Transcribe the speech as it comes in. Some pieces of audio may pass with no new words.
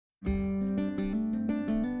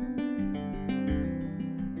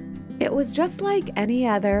It was just like any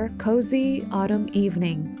other cozy autumn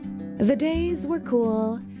evening. The days were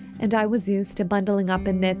cool, and I was used to bundling up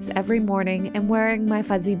in knits every morning and wearing my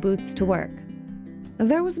fuzzy boots to work.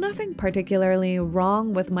 There was nothing particularly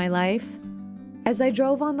wrong with my life. As I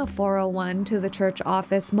drove on the 401 to the church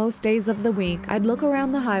office most days of the week, I'd look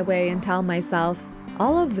around the highway and tell myself,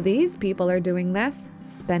 all of these people are doing this,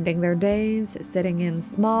 spending their days sitting in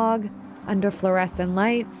smog, under fluorescent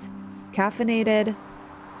lights, caffeinated.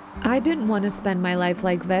 I didn't want to spend my life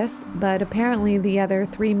like this, but apparently the other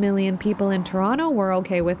 3 million people in Toronto were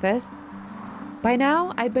okay with this. By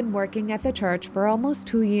now, I'd been working at the church for almost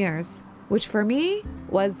 2 years, which for me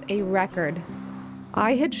was a record.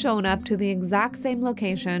 I had shown up to the exact same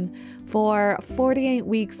location for 48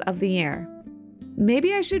 weeks of the year.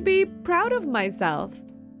 Maybe I should be proud of myself.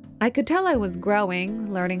 I could tell I was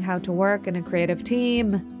growing, learning how to work in a creative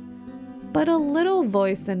team, but a little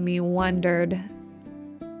voice in me wondered,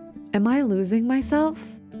 am I losing myself?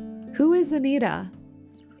 Who is Anita?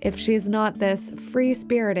 If she's not this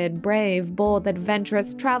free-spirited, brave, bold,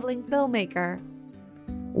 adventurous, traveling filmmaker.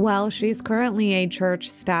 Well, she's currently a church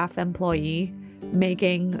staff employee,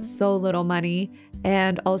 making so little money,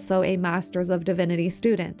 and also a Master's of Divinity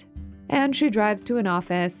student. And she drives to an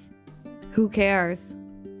office. Who cares?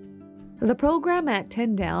 The program at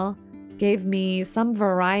Tyndale gave me some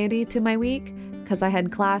variety to my week because I had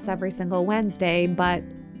class every single Wednesday, but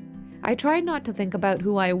I tried not to think about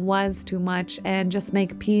who I was too much and just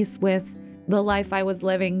make peace with the life I was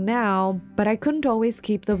living now, but I couldn't always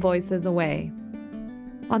keep the voices away.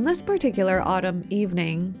 On this particular autumn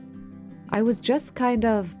evening, I was just kind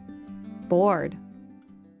of bored.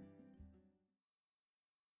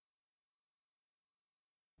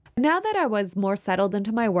 Now that I was more settled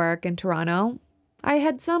into my work in Toronto, I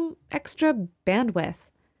had some extra bandwidth,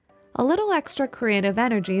 a little extra creative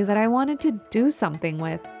energy that I wanted to do something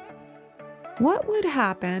with. What would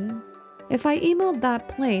happen if I emailed that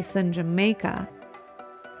place in Jamaica?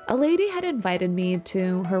 A lady had invited me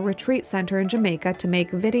to her retreat center in Jamaica to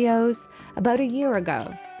make videos about a year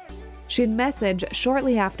ago. She'd messaged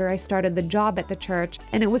shortly after I started the job at the church,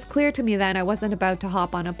 and it was clear to me then I wasn't about to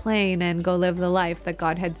hop on a plane and go live the life that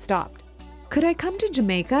God had stopped. Could I come to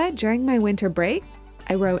Jamaica during my winter break?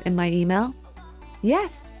 I wrote in my email.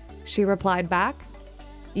 Yes, she replied back.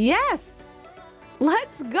 Yes!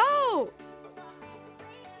 Let's go!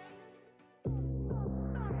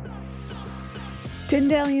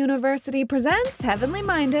 Tyndale University presents Heavenly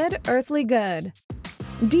Minded, Earthly Good.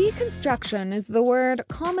 Deconstruction is the word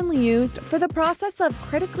commonly used for the process of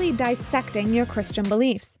critically dissecting your Christian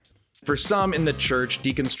beliefs. For some in the church,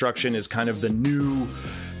 deconstruction is kind of the new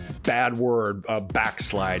bad word,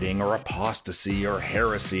 backsliding or apostasy or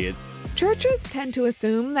heresy. Churches tend to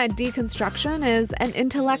assume that deconstruction is an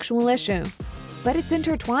intellectual issue, but it's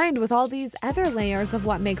intertwined with all these other layers of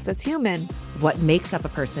what makes us human. What makes up a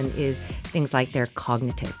person is things like their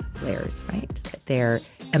cognitive layers, right? Their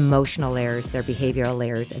emotional layers, their behavioral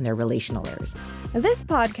layers, and their relational layers. This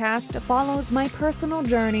podcast follows my personal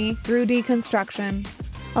journey through deconstruction.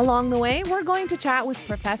 Along the way, we're going to chat with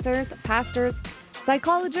professors, pastors,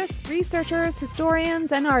 psychologists, researchers,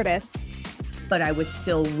 historians, and artists. But I was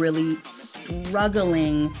still really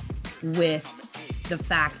struggling with the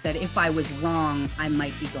fact that if I was wrong, I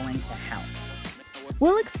might be going to hell.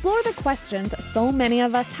 We'll explore the questions so many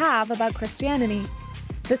of us have about Christianity.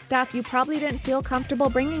 The stuff you probably didn't feel comfortable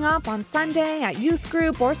bringing up on Sunday at youth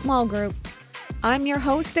group or small group. I'm your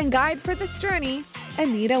host and guide for this journey,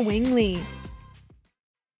 Anita Wing Lee.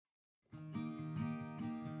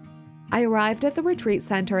 I arrived at the retreat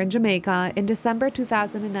center in Jamaica in December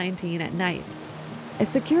 2019 at night. A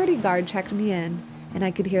security guard checked me in, and I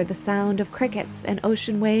could hear the sound of crickets and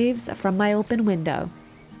ocean waves from my open window.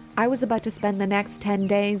 I was about to spend the next 10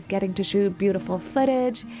 days getting to shoot beautiful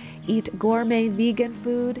footage, eat gourmet vegan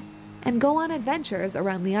food, and go on adventures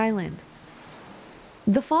around the island.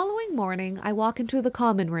 The following morning, I walk into the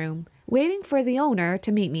common room, waiting for the owner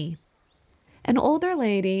to meet me. An older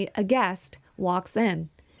lady, a guest, walks in,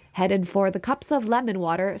 headed for the cups of lemon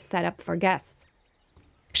water set up for guests.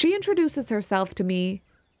 She introduces herself to me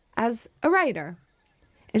as a writer,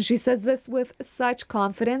 and she says this with such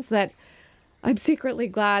confidence that I'm secretly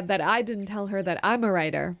glad that I didn't tell her that I'm a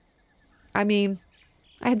writer. I mean,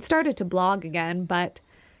 I had started to blog again, but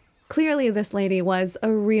clearly this lady was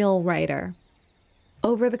a real writer.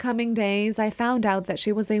 Over the coming days, I found out that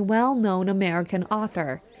she was a well-known American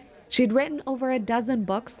author. She'd written over a dozen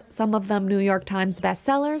books, some of them New York Times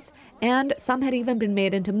bestsellers, and some had even been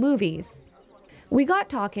made into movies. We got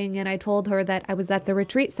talking, and I told her that I was at the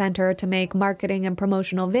retreat center to make marketing and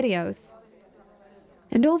promotional videos.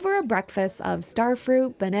 And over a breakfast of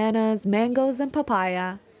starfruit, bananas, mangoes, and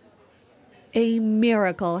papaya, a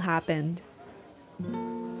miracle happened.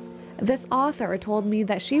 This author told me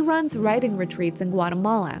that she runs writing retreats in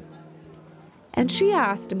Guatemala. And she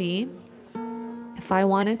asked me if I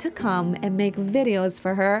wanted to come and make videos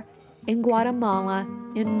for her in Guatemala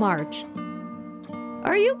in March.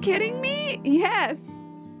 Are you kidding me? Yes.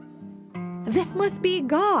 This must be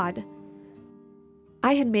God.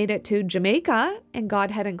 I had made it to Jamaica and God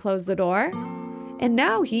hadn't closed the door. And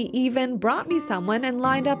now he even brought me someone and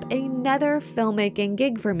lined up another filmmaking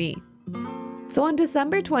gig for me. So on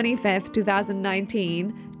December 25th,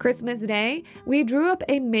 2019, Christmas Day, we drew up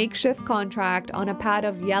a makeshift contract on a pad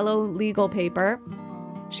of yellow legal paper.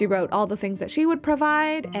 She wrote all the things that she would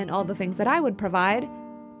provide and all the things that I would provide,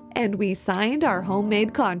 and we signed our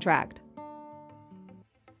homemade contract.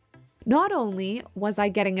 Not only was I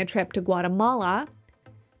getting a trip to Guatemala,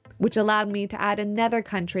 which allowed me to add another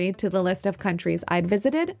country to the list of countries I'd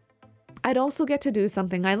visited, I'd also get to do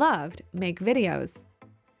something I loved, make videos.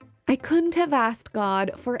 I couldn't have asked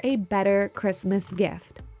God for a better Christmas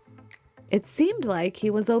gift. It seemed like he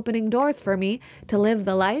was opening doors for me to live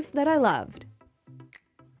the life that I loved.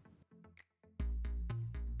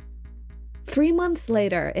 3 months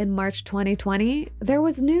later, in March 2020, there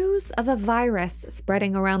was news of a virus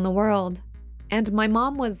spreading around the world. And my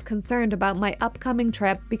mom was concerned about my upcoming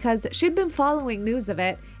trip because she'd been following news of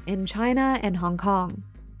it in China and Hong Kong.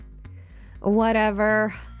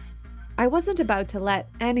 Whatever. I wasn't about to let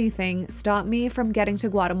anything stop me from getting to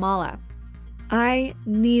Guatemala. I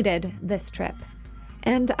needed this trip,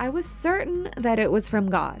 and I was certain that it was from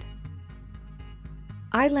God.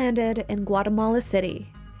 I landed in Guatemala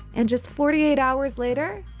City, and just 48 hours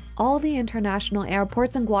later, all the international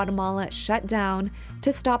airports in Guatemala shut down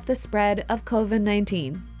to stop the spread of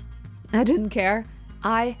COVID-19. I didn't care.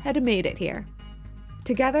 I had made it here.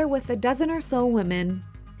 Together with a dozen or so women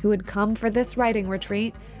who had come for this writing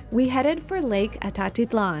retreat, we headed for Lake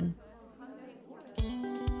Atatitlán.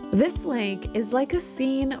 This lake is like a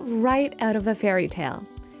scene right out of a fairy tale.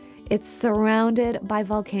 It's surrounded by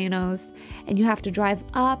volcanoes, and you have to drive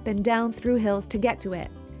up and down through hills to get to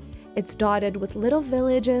it. It's dotted with little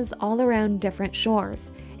villages all around different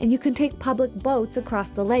shores, and you can take public boats across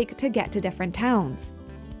the lake to get to different towns.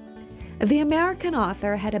 The American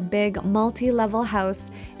author had a big multi-level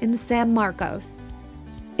house in San Marcos.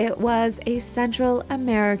 It was a Central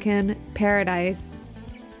American paradise.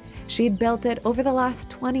 She'd built it over the last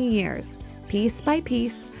 20 years, piece by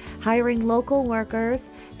piece, hiring local workers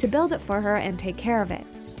to build it for her and take care of it.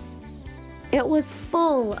 It was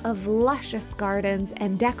full of luscious gardens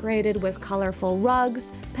and decorated with colorful rugs,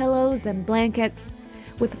 pillows, and blankets,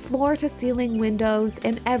 with floor-to-ceiling windows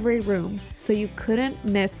in every room, so you couldn't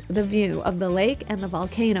miss the view of the lake and the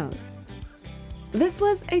volcanoes. This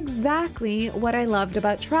was exactly what I loved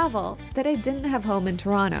about travel that I didn't have home in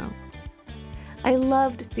Toronto. I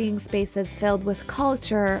loved seeing spaces filled with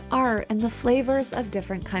culture, art, and the flavors of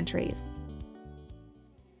different countries.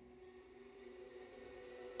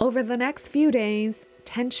 Over the next few days,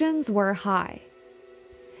 tensions were high.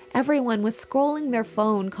 Everyone was scrolling their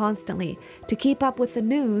phone constantly to keep up with the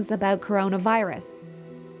news about coronavirus.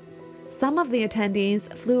 Some of the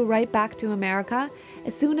attendees flew right back to America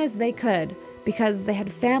as soon as they could because they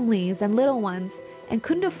had families and little ones and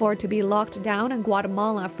couldn't afford to be locked down in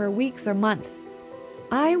Guatemala for weeks or months.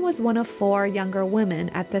 I was one of 4 younger women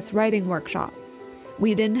at this writing workshop.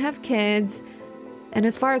 We didn't have kids, and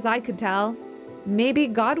as far as I could tell, maybe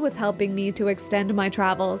God was helping me to extend my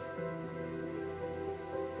travels.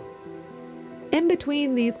 In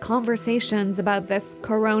between these conversations about this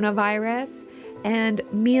coronavirus and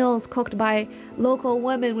meals cooked by local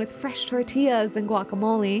women with fresh tortillas and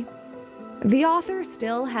guacamole, the author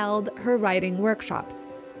still held her writing workshops,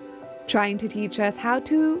 trying to teach us how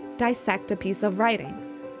to dissect a piece of writing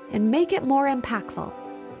and make it more impactful.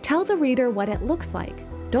 Tell the reader what it looks like.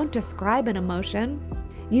 Don't describe an emotion.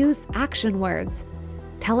 Use action words.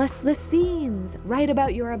 Tell us the scenes. Write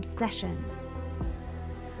about your obsession.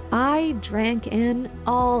 I drank in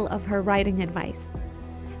all of her writing advice.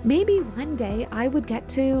 Maybe one day I would get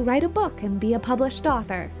to write a book and be a published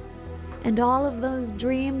author. And all of those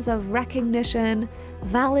dreams of recognition,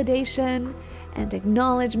 validation, and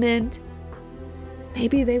acknowledgement,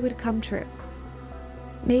 maybe they would come true.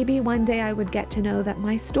 Maybe one day I would get to know that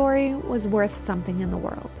my story was worth something in the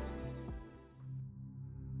world.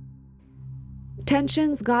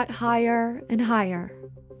 Tensions got higher and higher.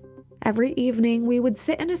 Every evening we would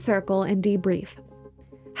sit in a circle and debrief.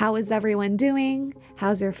 How is everyone doing?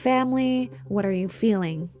 How's your family? What are you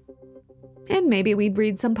feeling? And maybe we'd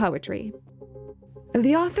read some poetry.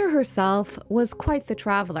 The author herself was quite the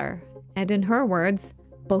traveler, and in her words,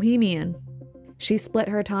 bohemian. She split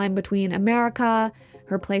her time between America,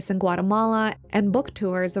 her place in Guatemala, and book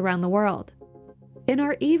tours around the world. In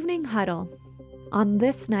our evening huddle, on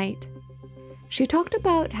this night, she talked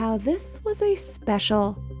about how this was a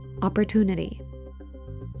special opportunity.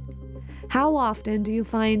 How often do you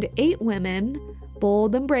find 8 women,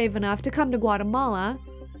 bold and brave enough to come to Guatemala,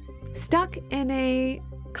 stuck in a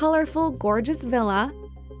colorful, gorgeous villa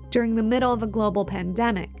during the middle of a global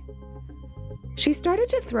pandemic? She started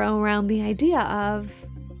to throw around the idea of,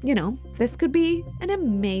 this could be an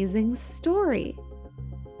amazing story.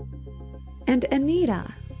 And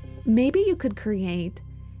Anita, maybe you could create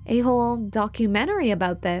a whole documentary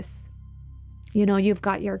about this. You've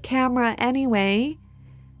got your camera anyway.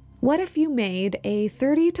 What if you made a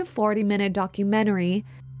 30 to 40 minute documentary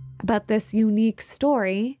about this unique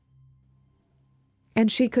story,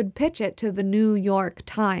 and she could pitch it to the New York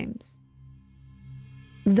Times?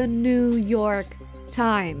 The New York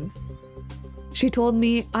Times. She told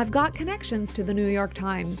me, I've got connections to the New York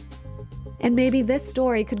Times, and maybe this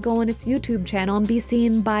story could go on its YouTube channel and be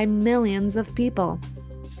seen by millions of people.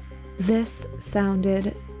 This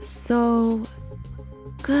sounded so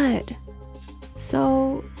good,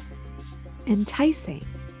 so enticing.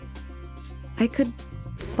 I could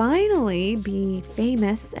finally be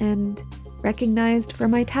famous and recognized for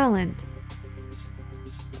my talent.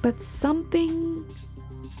 But something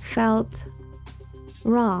felt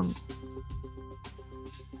wrong.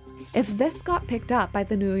 If this got picked up by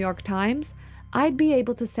the New York Times, I'd be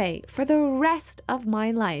able to say for the rest of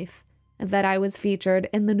my life that I was featured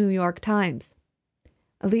in the New York Times.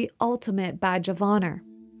 The ultimate badge of honor.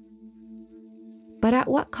 But at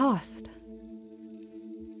what cost?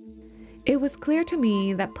 It was clear to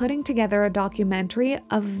me that putting together a documentary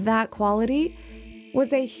of that quality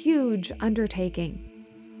was a huge undertaking.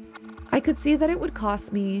 I could see that it would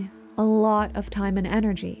cost me a lot of time and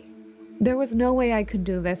energy. There was no way I could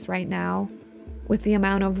do this right now, with the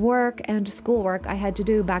amount of work and schoolwork I had to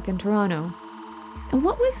do back in Toronto. And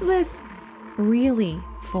what was this really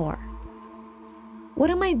for?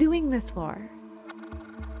 What am I doing this for?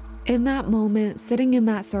 In that moment, sitting in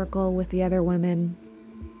that circle with the other women,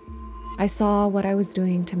 I saw what I was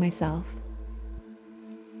doing to myself.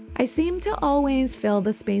 I seemed to always fill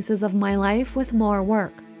the spaces of my life with more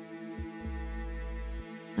work.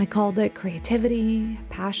 I called it creativity,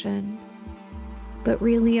 passion, but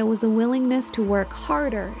really it was a willingness to work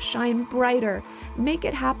harder, shine brighter, make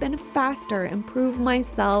it happen faster, and prove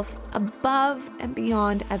myself above and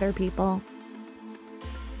beyond other people,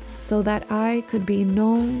 so that I could be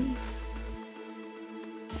known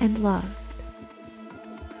and loved.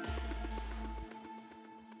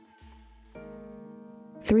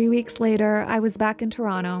 Three weeks later, I was back in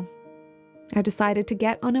Toronto. I decided to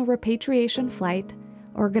get on a repatriation flight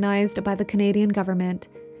organized by the Canadian government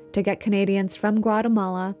to get Canadians from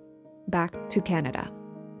Guatemala back to Canada.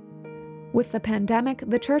 With the pandemic,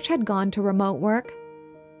 the church had gone to remote work,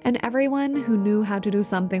 and everyone who knew how to do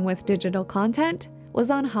something with digital content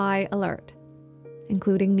was on high alert,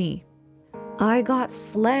 including me. I got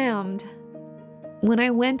slammed. When I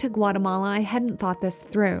went to Guatemala, I hadn't thought this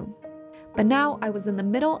through. But now I was in the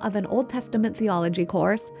middle of an Old Testament theology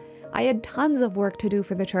course, I had tons of work to do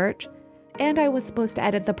for the church, and I was supposed to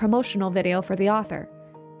edit the promotional video for the author.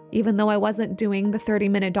 Even though I wasn't doing the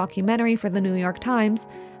 30-minute documentary for the New York Times,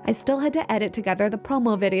 I still had to edit together the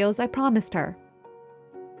promo videos I promised her.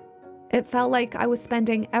 It felt like I was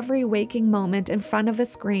spending every waking moment in front of a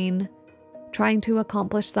screen, trying to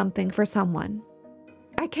accomplish something for someone.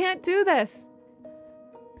 I can't do this!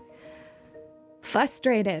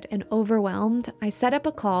 Frustrated and overwhelmed, I set up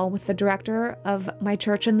a call with the director of my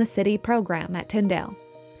Church in the City program at Tyndale,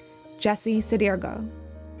 Jesse Surdirgo.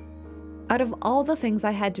 Out of all the things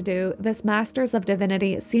I had to do, this Master's of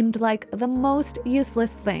Divinity seemed like the most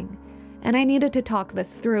useless thing, and I needed to talk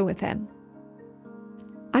this through with him.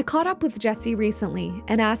 I caught up with Jesse recently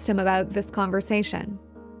and asked him about this conversation.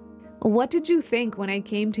 What did you think when I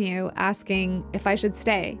came to you asking if I should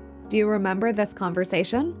stay? Do you remember this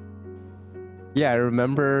conversation? Yeah, I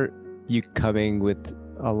remember you coming with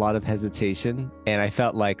a lot of hesitation, and I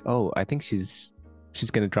felt like, oh, I think she's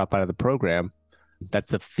going to drop out of the program. That's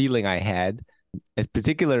the feeling I had, in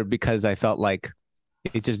particular because I felt like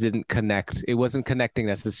it just didn't connect. It wasn't connecting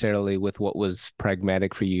necessarily with what was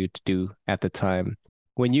pragmatic for you to do at the time.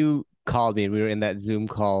 When you called me and we were in that Zoom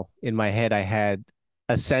call, in my head, I had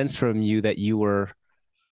a sense from you that you were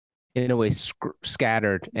in a way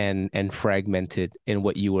scattered and fragmented in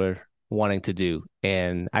what you were wanting to do.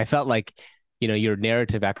 And I felt like, your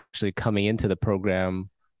narrative actually coming into the program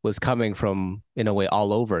was coming from, in a way,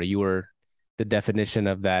 all over. You were the definition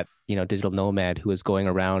of that, digital nomad who was going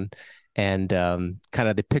around, and kind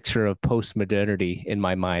of the picture of post-modernity in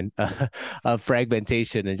my mind, of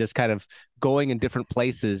fragmentation and just kind of going in different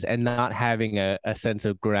places and not having a sense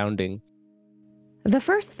of grounding. The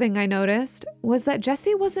first thing I noticed was that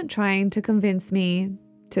Jesse wasn't trying to convince me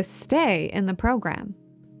to stay in the program.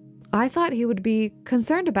 I thought he would be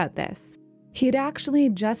concerned about this. He'd actually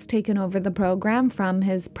just taken over the program from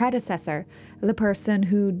his predecessor, the person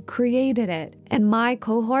who'd created it, and my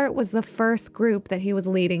cohort was the first group that he was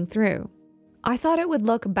leading through. I thought it would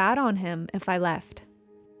look bad on him if I left,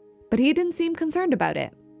 but he didn't seem concerned about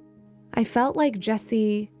it. I felt like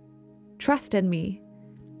Jesse trusted me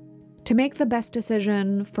to make the best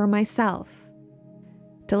decision for myself,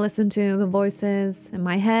 to listen to the voices in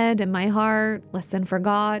my head and my heart, listen for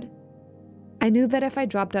God. I knew that if I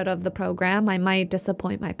dropped out of the program, I might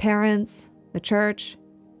disappoint my parents, the church.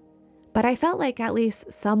 But I felt like at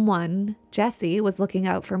least someone, Jesse, was looking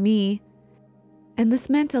out for me. And this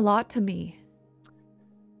meant a lot to me.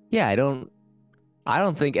 Yeah, I don't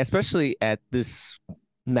think, especially at this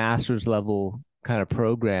master's level kind of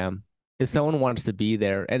program, if someone wants to be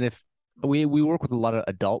there, and if we work with a lot of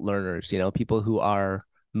adult learners, people who are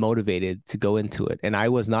motivated to go into it. And I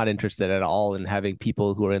was not interested at all in having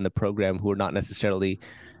people who are in the program who are not necessarily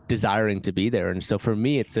desiring to be there. And so for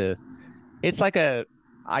me,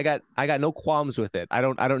 I got no qualms with it. I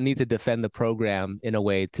don't need to defend the program in a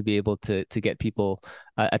way to be able to get people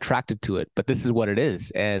attracted to it. But this is what it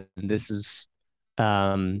is, and this is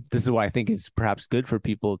what I think is perhaps good for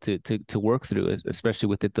people to work through, especially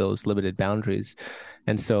with those limited boundaries.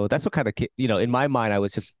 And so that's what kind of, in my mind, I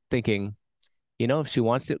was just thinking, if she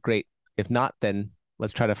wants it, great. If not, then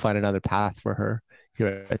let's try to find another path for her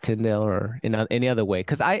here at Tyndale or in any other way.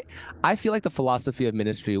 Because I feel like the philosophy of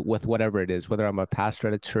ministry, with whatever it is, whether I'm a pastor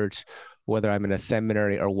at a church, whether I'm in a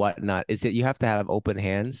seminary or whatnot, is that you have to have open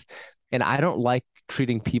hands. And I don't like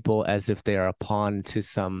treating people as if they are a pawn to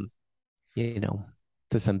some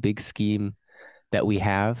big scheme that we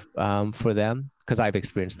have for them. Because I've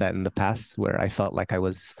experienced that in the past where I felt like I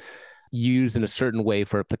was used in a certain way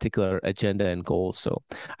for a particular agenda and goal. So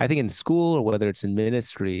I think in school, or whether it's in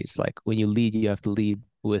ministry, it's like when you lead, you have to lead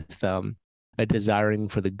with a desiring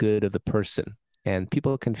for the good of the person. And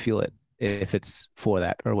people can feel it if it's for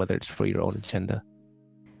that or whether it's for your own agenda.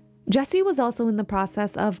 Jesse was also in the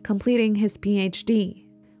process of completing his PhD,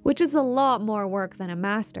 which is a lot more work than a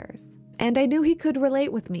master's. And I knew he could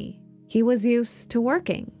relate with me. He was used to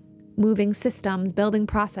working, moving systems, building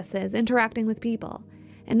processes, interacting with people,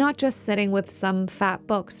 and not just sitting with some fat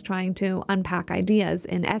books trying to unpack ideas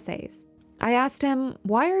in essays. I asked him,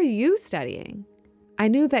 why are you studying? I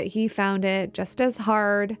knew that he found it just as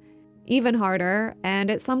hard, even harder, and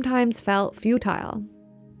it sometimes felt futile.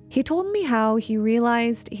 He told me how he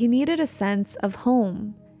realized he needed a sense of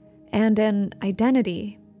home and an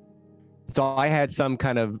identity. So I had some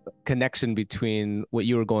kind of connection between what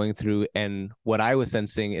you were going through and what I was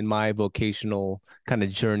sensing in my vocational kind of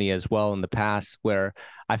journey as well in the past, where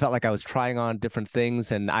I felt like I was trying on different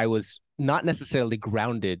things and I was not necessarily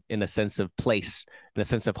grounded in a sense of place, in a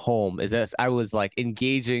sense of home. I was like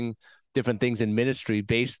engaging different things in ministry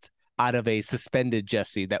based out of a suspended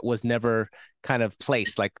Jesse that was never kind of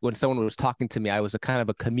placed. Like when someone was talking to me, I was a kind of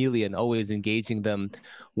a chameleon, always engaging them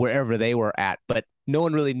wherever they were at, but no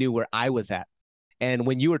one really knew where I was at. And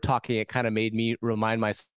when you were talking, it kind of made me remind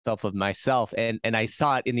myself of myself. And I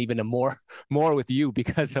saw it in even a more with you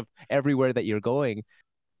because of everywhere that you're going.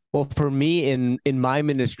 Well, for me in my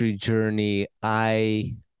ministry journey,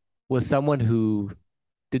 I was someone who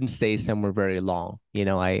didn't stay somewhere very long.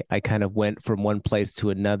 I kind of went from one place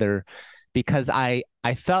to another because I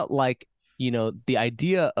felt like, the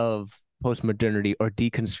idea of postmodernity or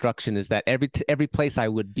deconstruction is that every place I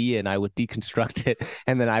would be in, I would deconstruct it.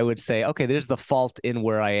 And then I would say, okay, there's the fault in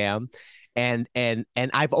where I am. And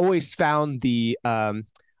I've always found I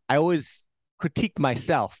always critiqued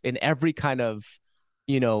myself in every kind of,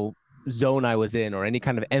 zone I was in or any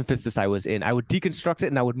kind of emphasis I was in. I would deconstruct it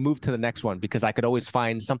and I would move to the next one because I could always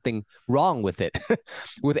find something wrong with it,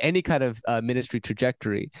 with any kind of ministry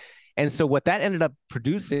trajectory. And so what that ended up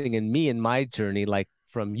producing in me in my journey, like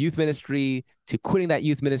from youth ministry to quitting that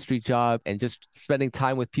youth ministry job and just spending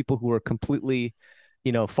time with people who were completely,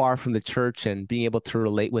 far from the church and being able to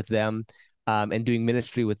relate with them and doing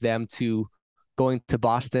ministry with them, to going to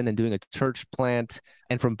Boston and doing a church plant,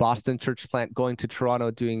 and from Boston church plant going to Toronto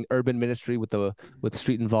doing urban ministry with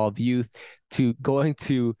street involved youth, to going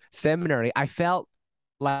to seminary. I felt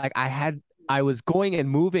like I was going and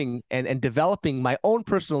moving and developing my own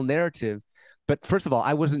personal narrative, but first of all,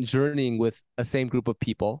 I wasn't journeying with a same group of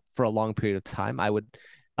people for a long period of time. I would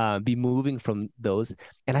be moving from those,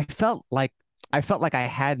 and I felt like I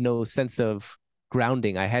had no sense of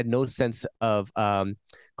grounding. I had no sense of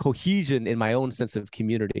cohesion in my own sense of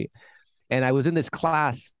community. And I was in this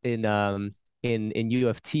class in U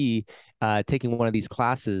of T, taking one of these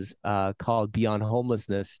classes called Beyond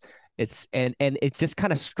Homelessness. And it just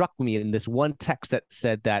kind of struck me in this one text that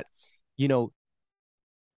said that, you know,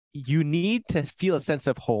 you need to feel a sense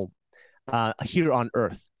of home here on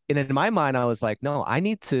earth. And in my mind, I was like, no, I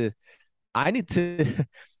need to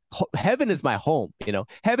heaven is my home, you know,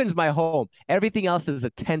 heaven's my home. Everything else is a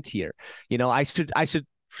tent here. You know, I should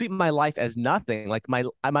treat my life as nothing. Like my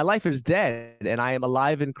life is dead and I am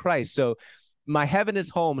alive in Christ. So my heaven is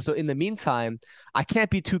home. So in the meantime, I can't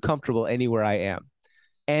be too comfortable anywhere I am.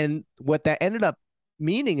 And what that ended up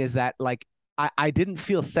meaning is that like I didn't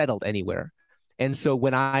feel settled anywhere. And so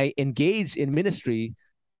when I engaged in ministry,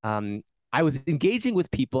 I was engaging with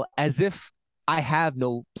people as if I have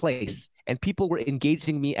no place, and people were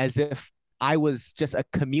engaging me as if I was just a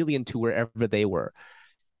chameleon to wherever they were.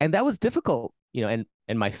 And that was difficult, you know,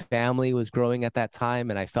 and my family was growing at that time.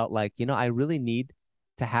 And I felt like, you know, I really need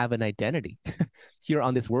to have an identity here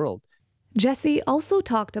on this world. Jesse also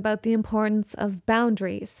talked about the importance of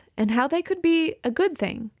boundaries and how they could be a good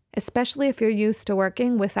thing, especially if you're used to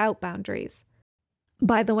working without boundaries.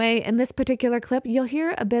 By the way, in this particular clip, you'll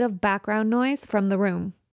hear a bit of background noise from the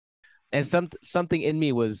room. And something in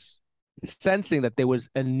me was sensing that there was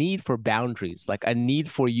a need for boundaries, like a need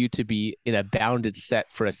for you to be in a bounded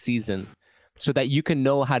set for a season so that you can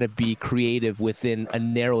know how to be creative within a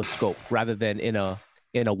narrow scope rather than in a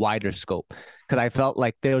wider scope. Because I felt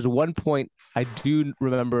like there was one point I do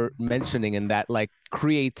remember mentioning in that like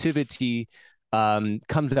creativity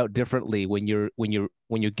comes out differently when you're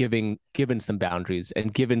given some boundaries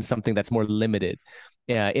and given something that's more limited.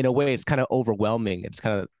 In a way, it's kind of overwhelming.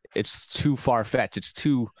 It's too far-fetched. It's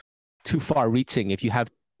too far reaching. If you have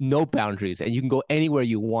no boundaries and you can go anywhere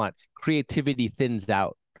you want, creativity thins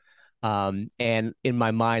out. And in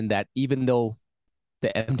my mind, that even though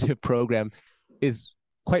the MDiv program is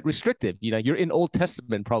quite restrictive, you know, you're in Old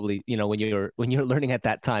Testament probably, you know, when you're learning at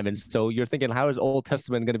that time, and so you're thinking, how is Old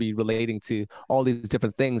Testament going to be relating to all these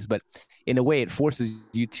different things? But in a way, it forces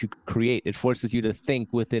you to create. It forces you to think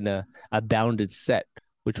within a bounded set,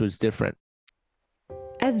 which was different.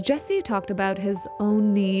 As Jesse talked about his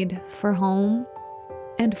own need for home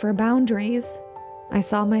and for boundaries, I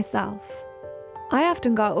saw myself. I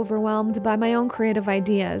often got overwhelmed by my own creative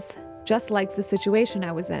ideas, just like the situation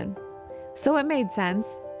I was in. So it made sense.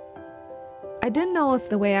 I didn't know if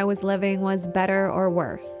the way I was living was better or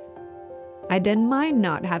worse. I didn't mind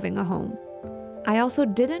not having a home. I also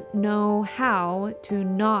didn't know how to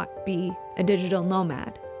not be a digital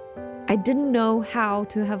nomad. I didn't know how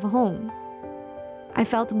to have a home. I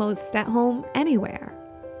felt most at home anywhere.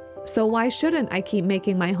 So why shouldn't I keep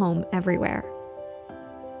making my home everywhere?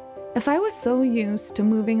 If I was so used to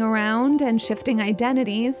moving around and shifting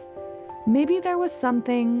identities, maybe there was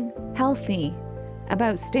something healthy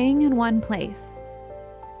about staying in one place.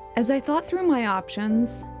 As I thought through my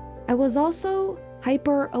options, I was also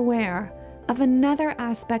hyper aware of another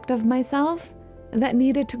aspect of myself that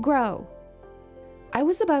needed to grow. I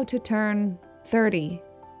was about to turn 30.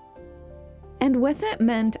 And with it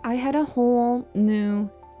meant I had a whole new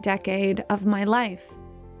decade of my life.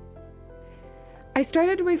 I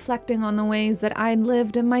started reflecting on the ways that I'd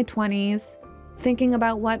lived in my 20s, thinking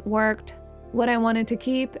about what worked, what I wanted to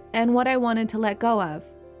keep, and what I wanted to let go of.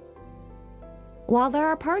 While there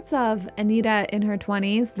are parts of Anita in her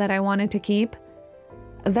 20s that I wanted to keep,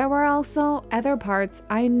 there were also other parts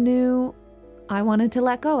I knew I wanted to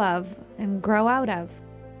let go of and grow out of.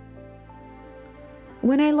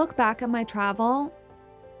 When I look back at my travel,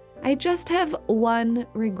 I just have one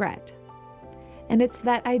regret, and it's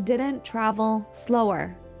that I didn't travel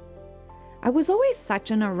slower. I was always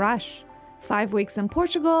such in a rush. 5 weeks in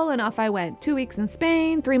Portugal and off I went. 2 weeks in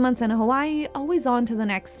Spain, 3 months in Hawaii, always on to the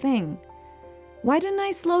next thing. Why didn't I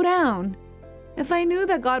slow down? If I knew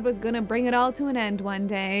that God was going to bring it all to an end one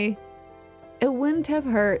day, it wouldn't have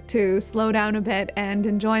hurt to slow down a bit and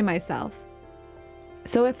enjoy myself.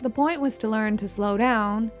 So if the point was to learn to slow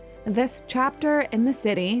down, this chapter in the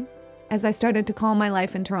city, as I started to call my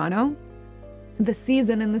life in Toronto, the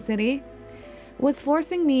season in the city, was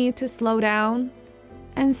forcing me to slow down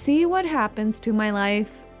and see what happens to my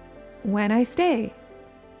life when I stay.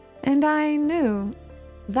 And I knew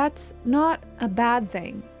that's not a bad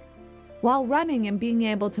thing. While running and being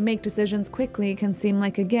able to make decisions quickly can seem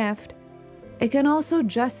like a gift, it can also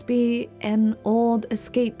just be an old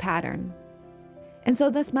escape pattern. And so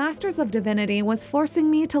this Master's of Divinity was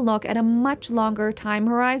forcing me to look at a much longer time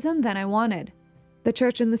horizon than I wanted. The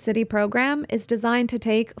Church in the City program is designed to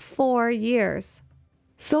take 4 years.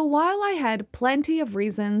 So while I had plenty of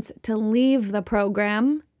reasons to leave the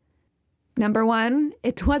program, number 1,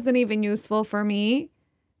 it wasn't even useful for me.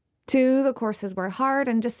 2, the courses were hard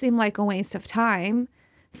and just seemed like a waste of time.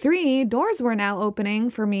 3, doors were now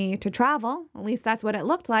opening for me to travel. At least that's what it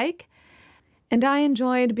looked like. And I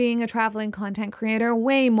enjoyed being a traveling content creator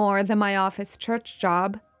way more than my office church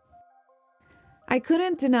job. I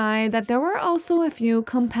couldn't deny that there were also a few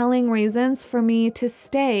compelling reasons for me to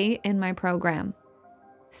stay in my program.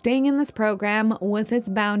 Staying in this program with its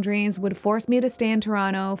boundaries would force me to stay in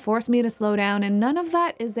Toronto, force me to slow down, and none of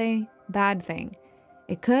that is a bad thing.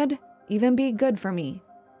 It could even be good for me.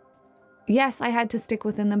 Yes, I had to stick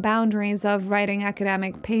within the boundaries of writing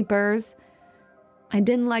academic papers. I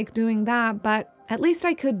didn't like doing that, but at least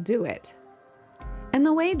I could do it. And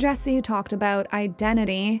the way Jesse talked about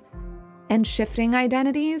identity and shifting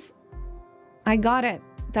identities, I got it.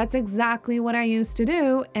 That's exactly what I used to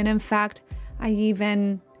do. And in fact, I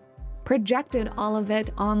even projected all of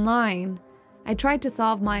it online. I tried to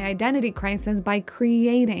solve my identity crisis by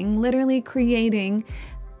literally creating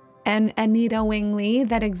an Anita Wingley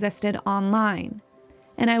that existed online.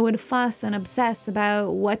 And I would fuss and obsess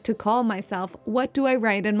about what to call myself. What do I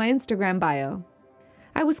write in my Instagram bio?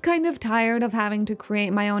 I was kind of tired of having to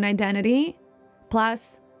create my own identity.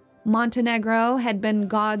 Plus, Montenegro had been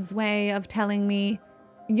God's way of telling me,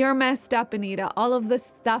 "You're messed up, Anita. All of the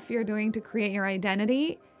stuff you're doing to create your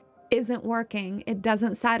identity isn't working. It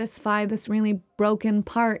doesn't satisfy this really broken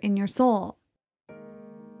part in your soul."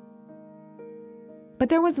 But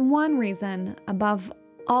there was one reason above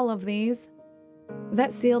all of these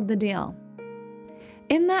that sealed the deal.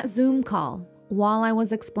 In that Zoom call, while I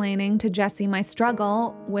was explaining to Jesse my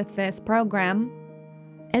struggle with this program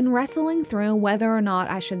and wrestling through whether or not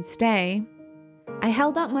I should stay, I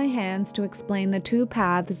held up my hands to explain the 2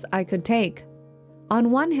 paths I could take.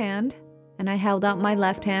 On one hand, and I held up my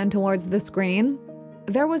left hand towards the screen,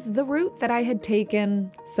 there was the route that I had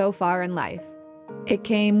taken so far in life. It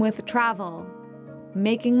came with travel,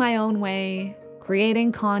 making my own way,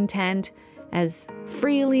 creating content as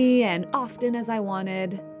freely and often as I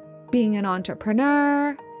wanted, being an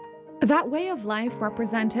entrepreneur. That way of life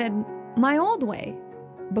represented my old way,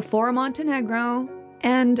 before Montenegro,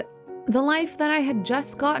 and the life that I had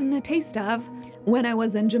just gotten a taste of when I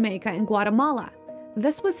was in Jamaica and Guatemala.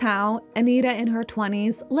 This was how Anita in her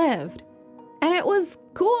 20s lived. And it was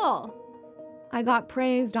cool. I got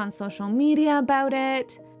praised on social media about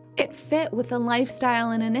it. It fit with a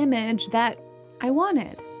lifestyle and an image that I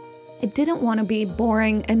wanted. I didn't want to be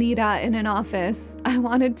boring Anita in an office. I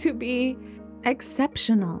wanted to be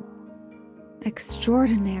exceptional,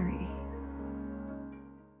 extraordinary.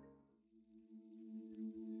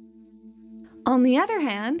 On the other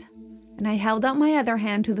hand, and I held out my other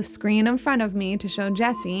hand to the screen in front of me to show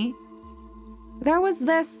Jesse, there was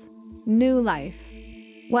this new life,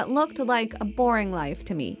 what looked like a boring life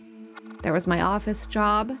to me. There was my office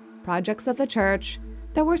job, projects at the church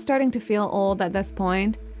that were starting to feel old at this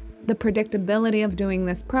point, the predictability of doing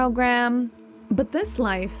this program. But this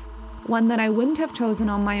life, one that I wouldn't have chosen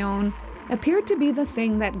on my own, appeared to be the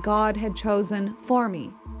thing that God had chosen for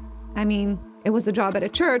me. I mean, it was a job at a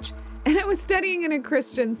church, and I was studying in a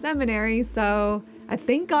Christian seminary, so I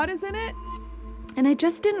think God is in it. And I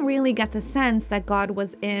just didn't really get the sense that God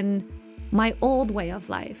was in my old way of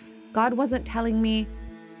life. God wasn't telling me,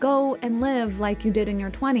 go and live like you did in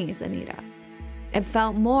your 20s, Anita. It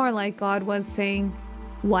felt more like God was saying,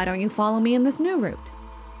 why don't you follow me in this new route?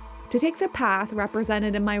 To take the path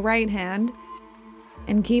represented in my right hand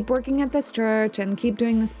and keep working at this church and keep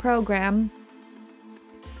doing this program,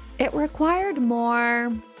 it required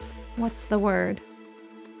more, what's the word?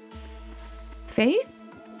 Faith?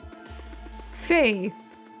 Faith.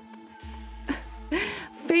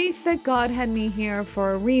 Faith that God had me here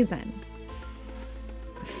for a reason.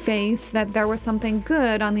 Faith that there was something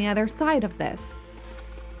good on the other side of this.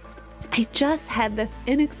 I just had this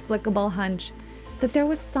inexplicable hunch that there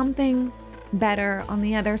was something better on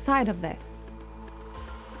the other side of this.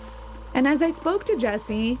 And as I spoke to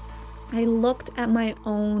Jesse, I looked at my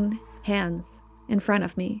own hands in front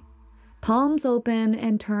of me, palms open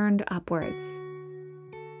and turned upwards,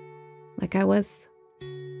 like I was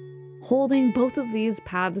holding both of these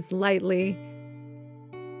paths lightly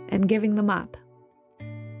and giving them up.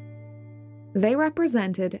 They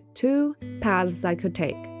represented 2 paths I could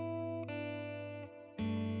take.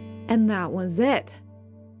 And that was it.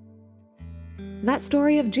 That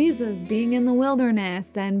story of Jesus being in the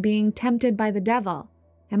wilderness and being tempted by the devil.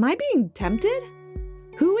 Am I being tempted?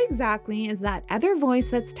 Who exactly is that other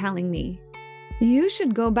voice that's telling me, you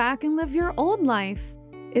should go back and live your old life?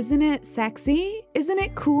 Isn't it sexy? Isn't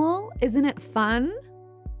it cool? Isn't it fun?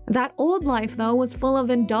 That old life, though, was full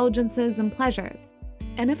of indulgences and pleasures.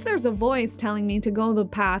 And if there's a voice telling me to go the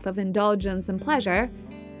path of indulgence and pleasure,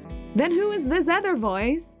 then who is this other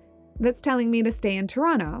voice that's telling me to stay in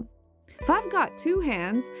Toronto? If I've got two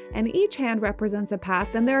hands and each hand represents a path,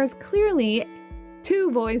 then there is clearly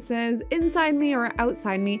two voices inside me or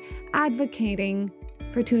outside me advocating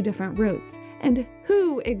for two different routes. And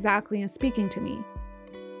who exactly is speaking to me?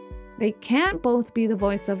 They can't both be the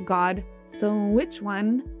voice of God, so which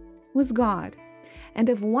one was God? And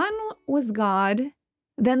if one was God,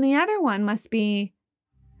 then the other one must be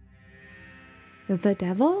the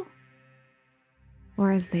devil?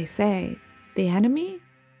 Or as they say, the enemy?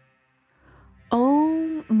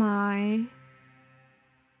 Oh my.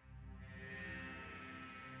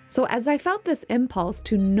 So as I felt this impulse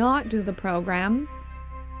to not do the program,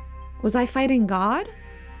 was I fighting God?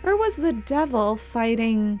 Or was the devil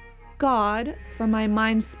fighting God for my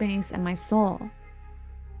mind space and my soul?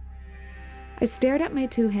 I stared at my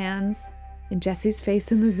two hands and Jesse's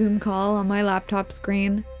face in the Zoom call on my laptop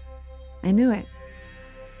screen. I knew it.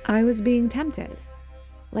 I was being tempted,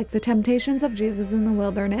 like the temptations of Jesus in the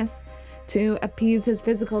wilderness, to appease his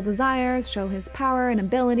physical desires, show his power and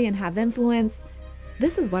ability, and have influence.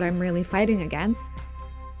 This is what I'm really fighting against.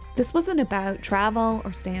 This wasn't about travel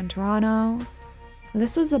or stay in Toronto.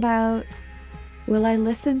 This was about, will I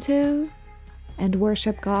listen to and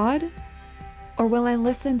worship God? Or will I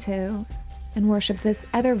listen to and worship this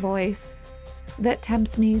other voice that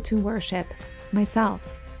tempts me to worship myself?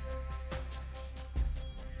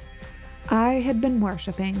 I had been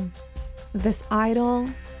worshiping this idol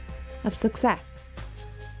of success.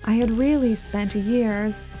 I had really spent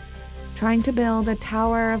years trying to build a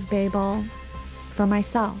Tower of Babel for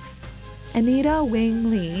myself. Anita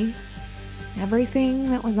Wing Lee,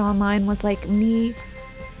 everything that was online was like me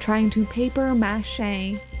trying to paper mache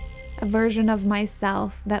a version of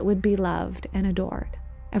myself that would be loved and adored.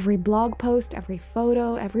 Every blog post, every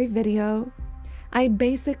photo, every video, I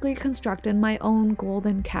basically constructed my own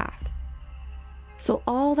golden calf. So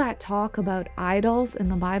all that talk about idols in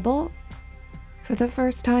the Bible, for the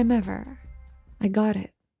first time ever, I got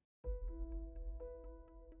it.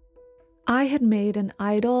 I had made an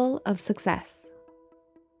idol of success.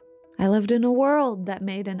 I lived in a world that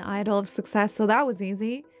made an idol of success, so that was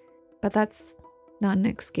easy, but that's not an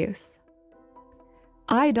excuse.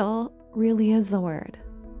 Idol really is the word.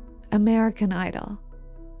 American Idol.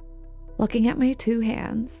 Looking at my two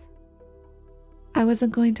hands, I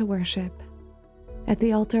wasn't going to worship at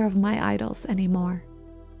the altar of my idols anymore.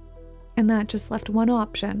 And that just left one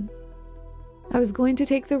option. I was going to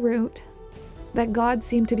take the route that God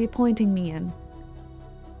seemed to be pointing me in.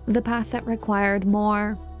 The path that required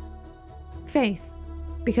more faith,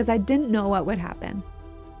 because I didn't know what would happen.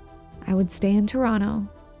 I would stay in Toronto,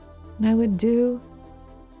 and I would do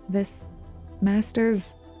this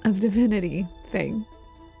Masters of Divinity thing.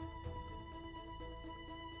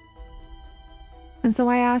 And so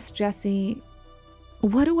I asked Jesse,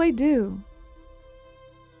 what do I do?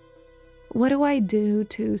 What do I do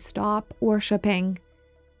to stop worshiping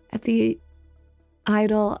at the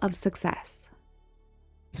idol of success?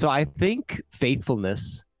 So I think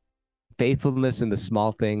faithfulness in the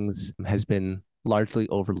small things has been largely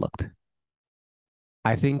overlooked.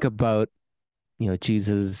 I think about,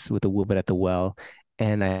 Jesus with the woman at the well,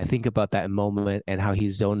 and I think about that moment and how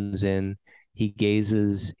he zones in, he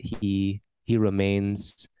gazes, he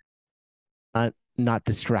remains not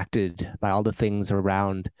distracted by all the things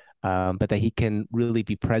around, but that he can really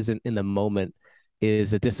be present in the moment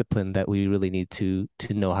is a discipline that we really need to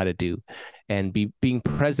know how to do. And being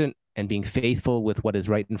present and being faithful with what is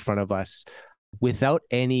right in front of us without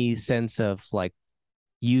any sense of like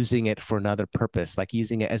using it for another purpose, like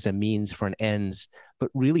using it as a means for an ends,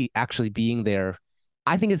 but really actually being there,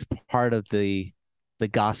 I think is part of the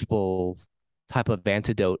gospel type of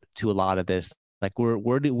antidote to a lot of this. Like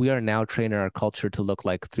we are now training our culture to look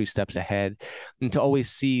like 3 steps ahead and to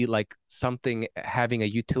always see like something having a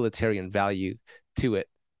utilitarian value to it,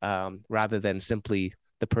 rather than simply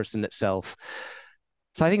the person itself.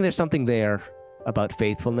 So I think there's something there about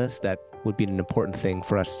faithfulness that would be an important thing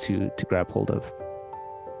for us to grab hold of.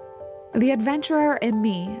 The adventurer in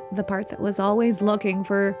me, the part that was always looking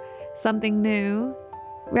for something new,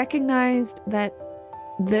 recognized that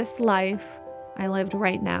this life I lived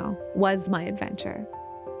right now was my adventure.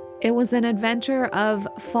 It was an adventure of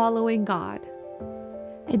following God.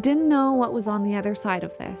 I didn't know what was on the other side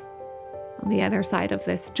of this. On the other side of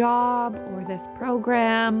this job or this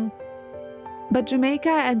program. But Jamaica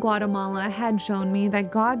and Guatemala had shown me that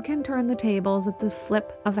God can turn the tables at the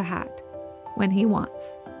flip of a hat when he wants.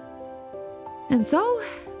 And so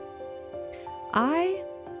I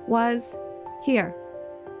was here.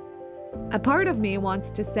 A part of me wants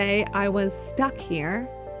to say I was stuck here,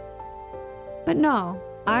 but no,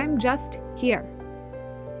 I'm just here.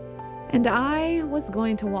 And I was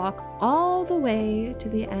going to walk all the way to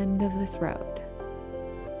the end of this road.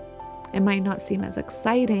 It might not seem as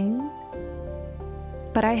exciting,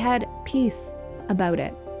 but I had peace about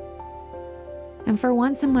it. And for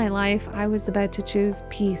once in my life, I was about to choose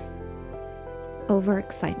peace over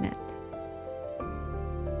excitement.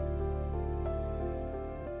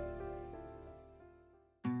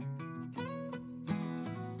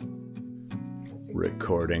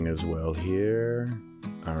 Recording as well here.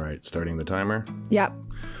 All right, starting the timer. Yep.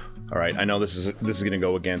 All right, I know this is going to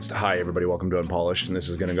go against. Hi, everybody, welcome to Unpolished, and this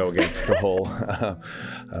is going to go against the whole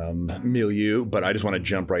milieu. But I just want to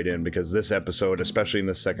jump right in because this episode, especially in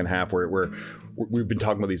the second half, where we've been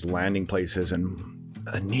talking about these landing places, and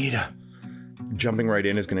Anita jumping right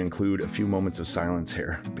in is going to include a few moments of silence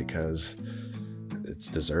here because it's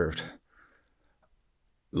deserved.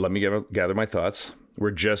 Let me gather my thoughts.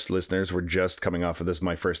 We're just listeners. We're just coming off of this.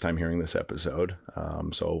 My first time hearing this episode.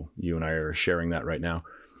 So you and I are sharing that right now.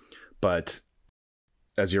 But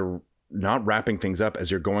as you're not wrapping things up, as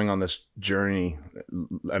you're going on this journey,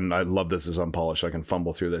 and I love this as Unpolished, so I can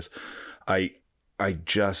fumble through this. I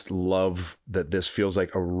just love that this feels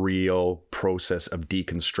like a real process of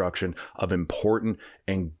deconstruction, of important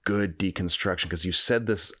and good deconstruction. Because you said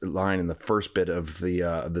this line in the first bit of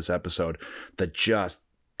this episode that just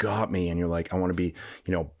got me, and you're like, I want to be,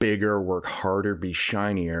 bigger, work harder, be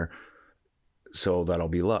shinier, so that I'll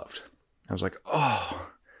be loved. I was like, oh,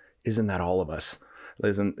 isn't that all of us?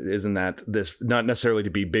 Isn't that this, not necessarily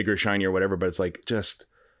to be bigger, shinier, whatever, but it's like, just,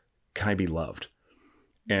 can I be loved?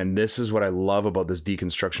 And this is what I love about this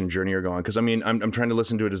deconstruction journey you're going. Because I'm trying to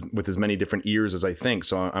listen to it with as many different ears as I think.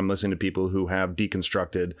 So I'm listening to people who have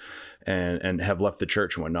deconstructed and have left the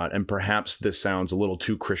church and whatnot. And perhaps this sounds a little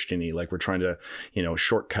too Christian-y, like we're trying to,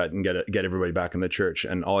 shortcut and get everybody back in the church.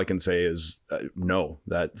 And all I can say is, no,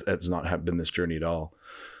 that's not been this journey at all.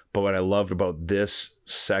 But what I loved about this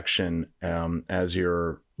section, as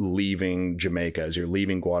you're leaving Jamaica, as you're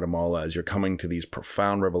leaving Guatemala, as you're coming to these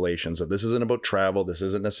profound revelations that this isn't about travel, this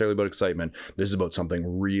isn't necessarily about excitement, this is about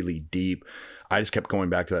something really deep. I just kept going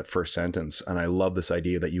back to that first sentence, and I love this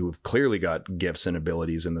idea that you have clearly got gifts and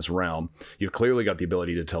abilities in this realm. You've clearly got the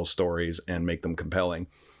ability to tell stories and make them compelling.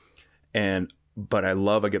 But I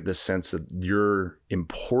get this sense that your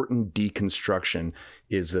important deconstruction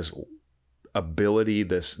is this ability,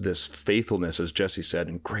 this faithfulness, as Jesse said,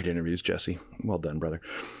 and great interviews, Jesse. Well done, brother.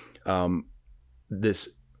 This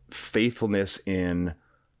faithfulness in,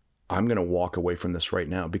 I'm going to walk away from this right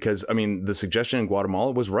now. Because, the suggestion in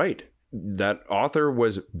Guatemala was right. That author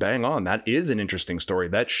was bang on. That is an interesting story.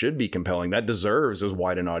 That should be compelling. That deserves as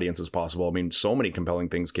wide an audience as possible. So many compelling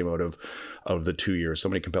things came out of the 2 years. So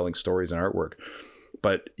many compelling stories and artwork.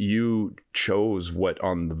 But you chose what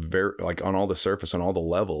on all the surface, on all the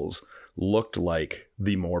levels, looked like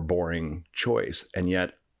the more boring choice. And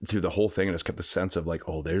yet through the whole thing, I just kept the sense of like,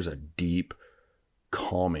 oh, there's a deep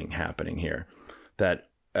calming happening here, that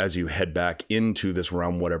as you head back into this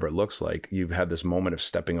realm, whatever it looks like, you've had this moment of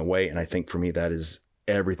stepping away. And I think for me, that is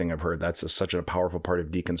everything I've heard. That's such a powerful part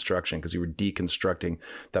of deconstruction, because you were deconstructing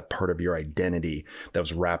that part of your identity that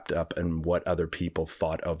was wrapped up in what other people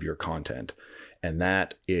thought of your content. And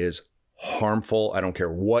that is harmful. I don't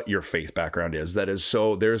care what your faith background is. That is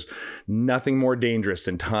so, there's nothing more dangerous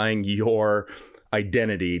than tying your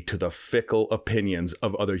identity to the fickle opinions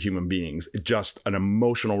of other human beings. It's just an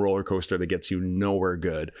emotional roller coaster that gets you nowhere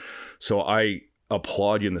good. So I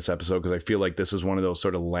applaud you in this episode, because I feel like this is one of those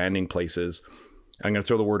sort of landing places. I'm going to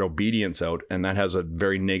throw the word obedience out, and that has a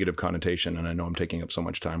very negative connotation. And I know I'm taking up so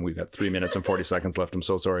much time. We've got 3 minutes and 40 seconds left. I'm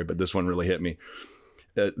so sorry, but this one really hit me.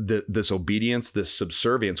 This obedience, this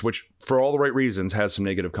subservience, which for all the right reasons has some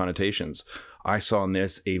negative connotations. I saw in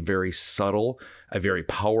this a very subtle, a very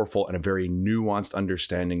powerful, and a very nuanced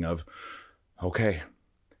understanding of, okay,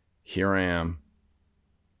 here I am,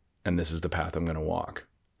 and this is the path I'm going to walk.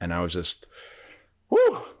 And I was just,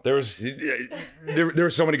 whoo, there were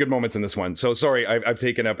so many good moments in this one. So sorry, I've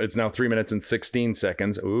taken up, it's now 3 minutes and 16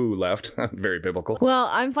 seconds. Ooh, left. Very biblical. Well,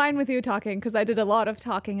 I'm fine with you talking, because I did a lot of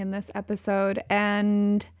talking in this episode.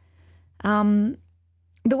 And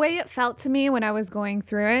the way it felt to me when I was going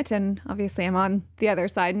through it, and obviously I'm on the other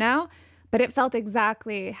side now, but it felt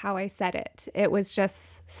exactly how I said it. It was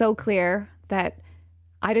just so clear that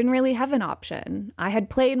I didn't really have an option. I had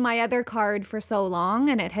played my other card for so long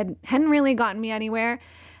and it hadn't really gotten me anywhere,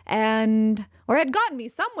 or had gotten me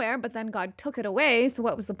somewhere, but then God took it away. So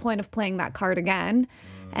what was the point of playing that card again?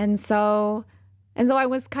 And so I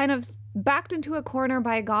was kind of backed into a corner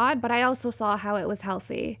by God, but I also saw how it was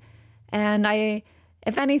healthy. And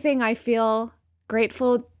if anything, I feel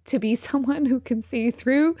grateful to be someone who can see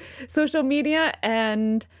through social media,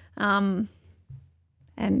 and we're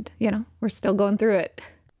still going through it.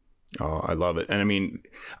 Oh, I love it. And I mean,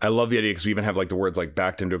 I love the idea because we even have like the words like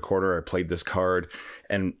backed into a corner. I played this card,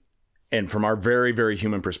 and from our very, very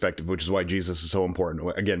human perspective, which is why Jesus is so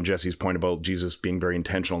important. Again, Jesse's point about Jesus being very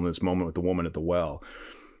intentional in this moment with the woman at the well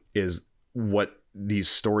is what these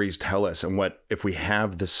stories tell us. And what, if we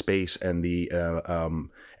have the space and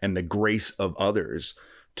the grace of others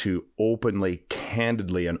to openly,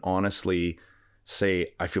 candidly, and honestly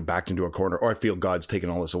say, I feel backed into a corner, or I feel God's taken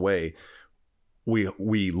all this away.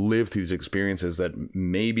 We live through these experiences that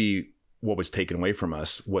maybe what was taken away from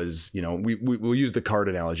us was, we'll use the card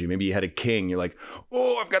analogy. Maybe you had a king. You're like,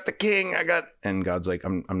 oh, I've got the king. And God's like,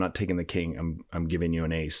 I'm not taking the king. I'm giving you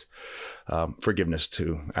an ace. Forgiveness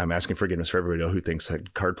too. I'm asking forgiveness for everybody who thinks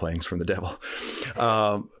that card playing's from the devil.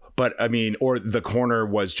 But I mean, or the corner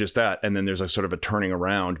was just that. And then there's a sort of a turning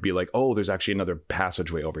around, be like, oh, there's actually another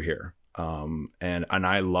passageway over here. And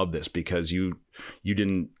I love this because you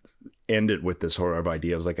didn't end it with this sort of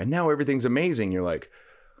idea. I was like, and now everything's amazing. You're like,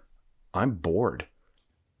 I'm bored.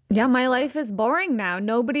 Yeah, my life is boring now.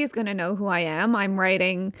 Nobody's going to know who I am. I'm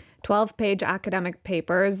writing 12-page academic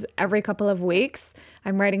papers every couple of weeks.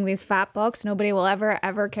 I'm writing these fat books nobody will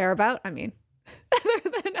ever care about. I mean, other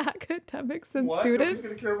than academics and students. Nobody's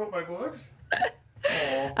going to care about my books?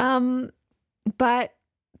 But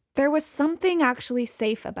there was something actually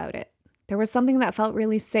safe about it. There was something that felt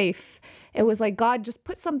really safe. It was like God just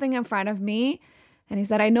put something in front of me and he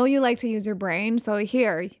said, I know you like to use your brain, so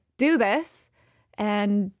here, do this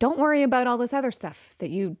and don't worry about all this other stuff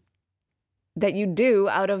that you do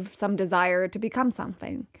out of some desire to become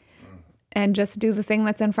something, and just do the thing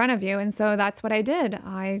that's in front of you. And so that's what I did.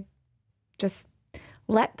 I just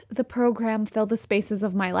let the program fill the spaces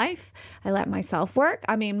of my life. I let myself work.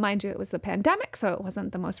 I mean, mind you, it was the pandemic, so it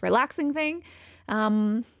wasn't the most relaxing thing.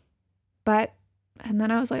 And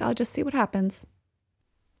then I was like, I'll just see what happens.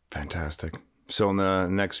 Fantastic. So in the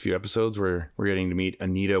next few episodes, we're getting to meet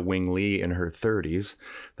Anita Wing Lee in her 30s.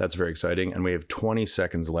 That's very exciting. And we have 20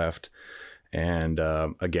 seconds left. And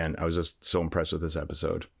again, I was just so impressed with this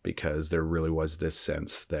episode because there really was this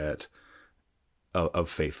sense that of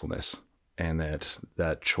faithfulness, and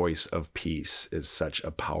that choice of peace is such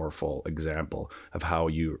a powerful example of how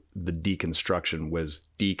the deconstruction was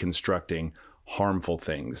deconstructing harmful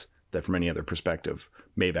things that from any other perspective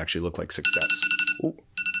may have actually looked like success. Ooh.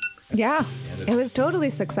 Yeah, it was totally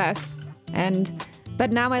success.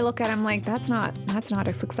 But now I look at it, I'm like, that's not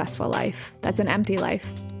a successful life. That's an empty life.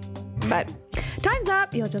 But time's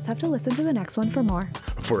up. You'll just have to listen to the next one for more.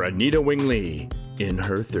 For Anita Wing Lee in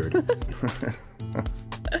her 30s.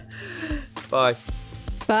 Bye.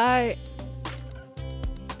 Bye.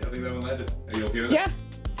 I think that one landed. Are you okay with that?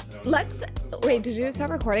 Yeah. Wait, did you start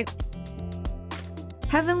recording?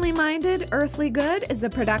 Heavenly Minded, Earthly Good is a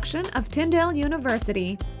production of Tyndale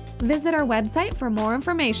University. Visit our website for more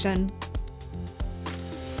information.